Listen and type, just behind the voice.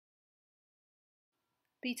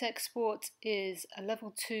BTEC Sport is a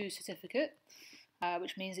level 2 certificate,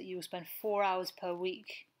 which means that you will spend 4 hours per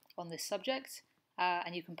week on this subject,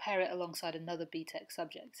 and you compare it alongside another BTEC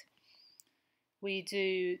subject. We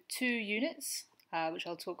do 2 units, which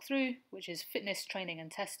I'll talk through, which is fitness training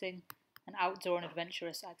and testing, and outdoor and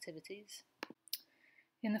adventurous activities.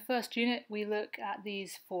 In the first unit, we look at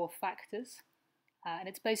these 4 factors, and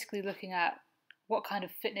it's basically looking at what kind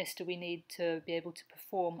of fitness do we need to be able to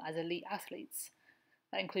perform as elite athletes.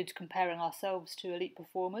 That includes comparing ourselves to elite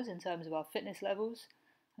performers in terms of our fitness levels,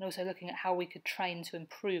 and also looking at how we could train to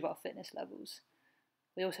improve our fitness levels.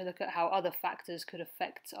 We also look at how other factors could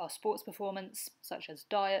affect our sports performance, such as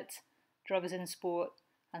diet, drugs in sport,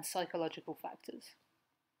 and psychological factors.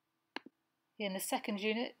 In the second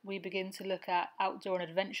unit, we begin to look at outdoor and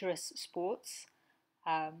adventurous sports,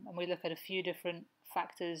 and we look at a few different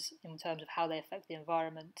factors in terms of how they affect the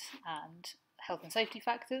environment and health and safety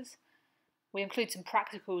factors. We include some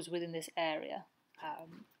practicals within this area,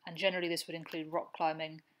 and generally this would include rock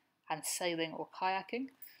climbing and sailing or kayaking.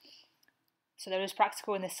 So there is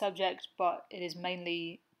practical in this subject, but it is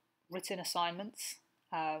mainly written assignments,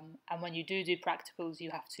 and when you do practicals,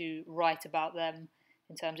 you have to write about them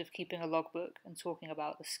in terms of keeping a logbook and talking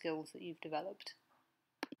about the skills that you've developed.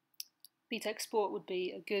 BTEC Sport would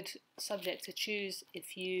be a good subject to choose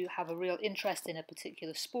if you have a real interest in a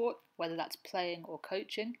particular sport, whether that's playing or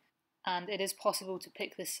coaching, and it is possible to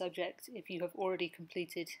pick this subject if you have already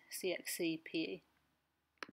completed CXC PE.